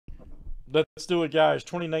Let's do it, guys.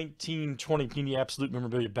 2019-20 Panini Absolute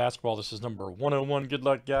Memorabilia Basketball. This is number 101. Good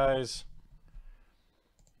luck, guys.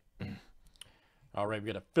 All right, we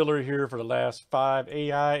got a filler here for the last 5.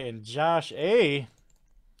 AI and Josh A.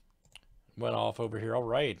 went off over here. All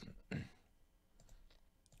right.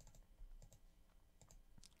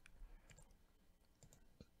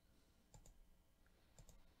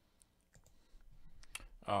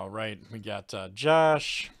 All right, we got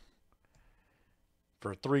Josh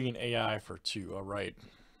for 3 and AI for 2. All right.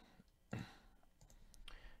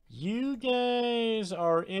 You guys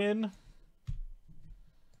are in.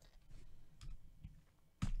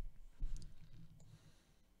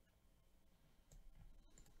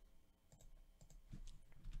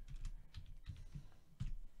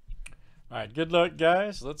 All right, good luck,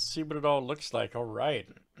 guys. Let's see what it all looks like. All right.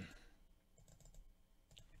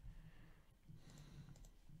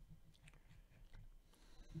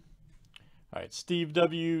 All right, Steve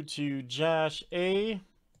W. to Josh A.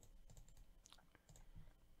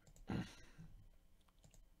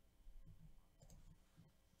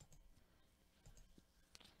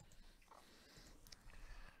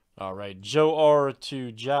 All right, Joe R.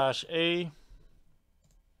 to Josh A.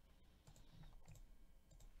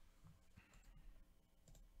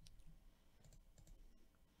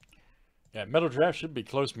 Yeah, Metal Draft should be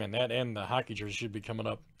close, man. That and the hockey jersey should be coming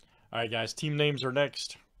up. All right, guys, team names are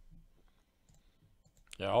next.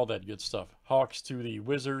 Yeah, all that good stuff. Hawks to the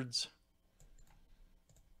Wizards.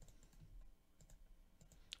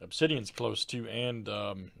 Obsidian's close too, and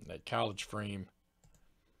that college frame.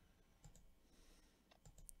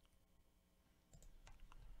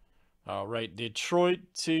 All right, Detroit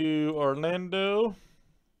to Orlando.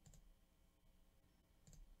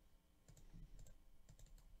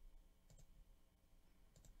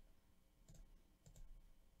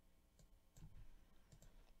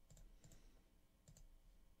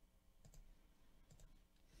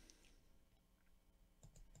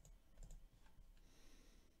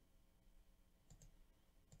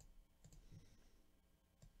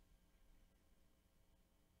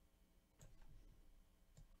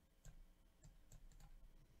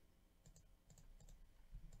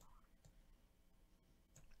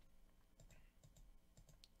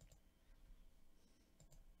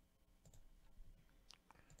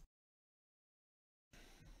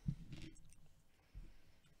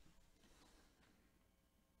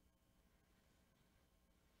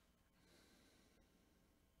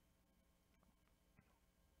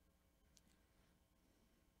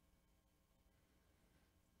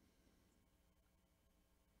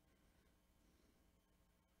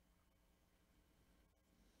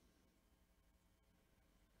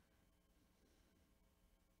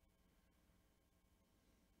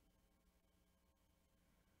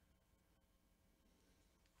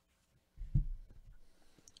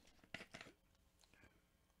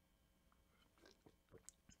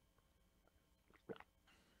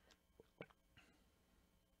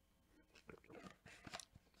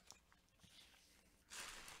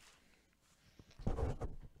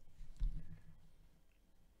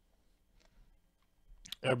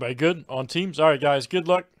 Everybody good on teams? All right, guys, good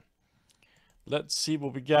luck. Let's see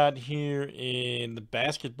what we got here in the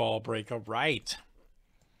basketball break. All right.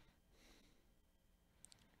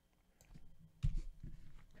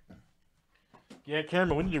 Yeah,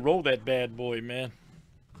 Cameron, we need to roll that bad boy, man.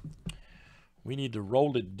 We need to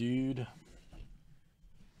roll it, dude.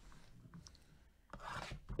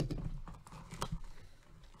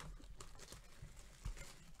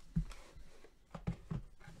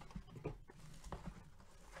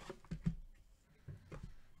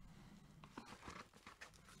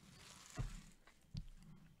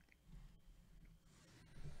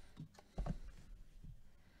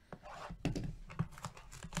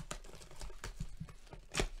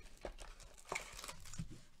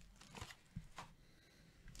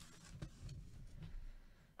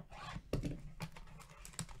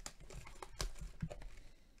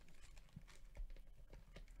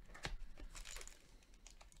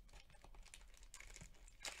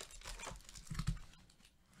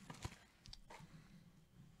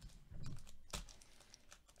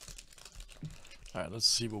 All right, let's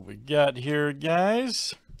see what we got here,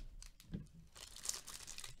 guys.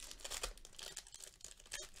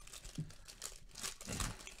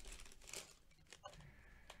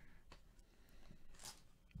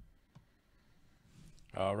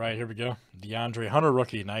 All right, here we go. DeAndre Hunter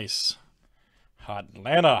rookie, nice. Hot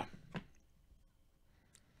Atlanta.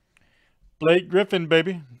 Blake Griffin,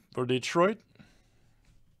 baby, for Detroit.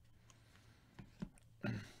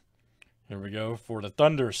 Here we go for the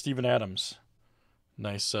Thunder, Steven Adams.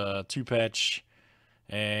 Nice 2-patch.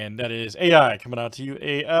 And that is AI coming out to you,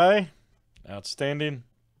 AI. Outstanding.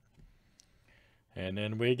 And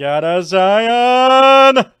then we got a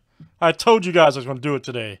Zion. I told you guys I was going to do it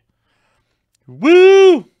today.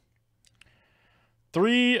 Woo!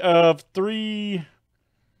 3 of 3.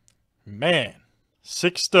 Man.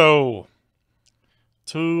 Sixto.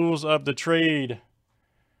 Tools of the trade.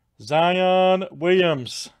 Zion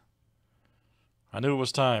Williams. I knew it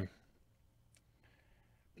was time.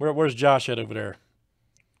 Where's Josh at over there?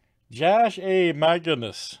 Josh A. My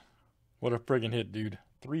goodness. What a friggin' hit, dude.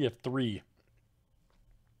 3 of 3.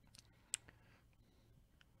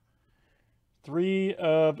 3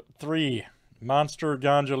 of 3. Monster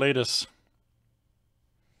Gondolatus.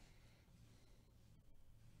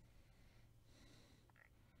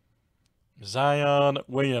 Zion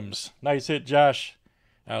Williams. Nice hit, Josh.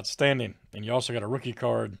 Outstanding. And you also got a rookie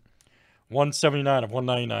card. 179 of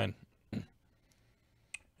 199.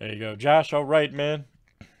 There you go, Josh. All right, man.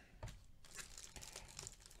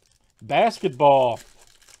 Basketball.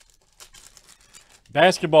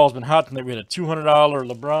 Basketball's been hot tonight. We had a $200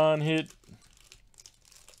 LeBron hit.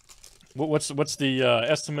 What's the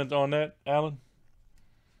estimate on that, Alan?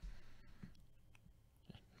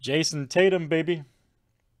 Jason Tatum, baby.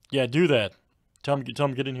 Yeah, do that. Tell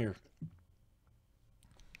him get in here.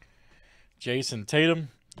 Jason Tatum.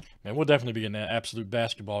 Man, we'll definitely be in that absolute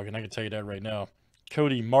basketball again. I can tell you that right now.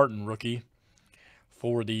 Cody Martin, rookie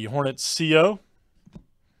for the Hornets CO.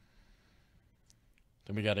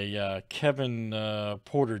 Then we got a Kevin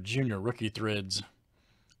Porter Jr. rookie threads.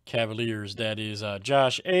 Cavaliers. That is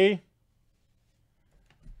Josh A.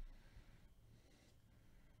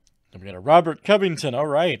 Then we got a Robert Covington. All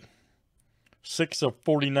right. 6 of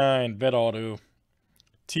 49 vet auto.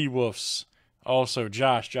 T-Wolves. Also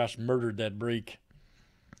Josh. Josh murdered that break.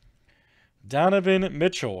 Donovan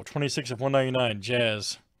Mitchell. 26 of 199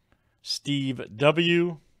 Jazz. Steve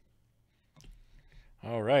W.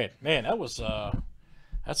 All right. Man, that was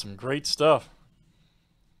that's some great stuff.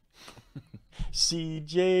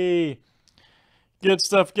 CJ. Good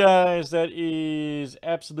stuff, guys. That is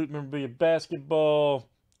Absolute Memorabilia Basketball.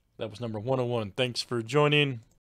 That was number 101. Thanks for joining.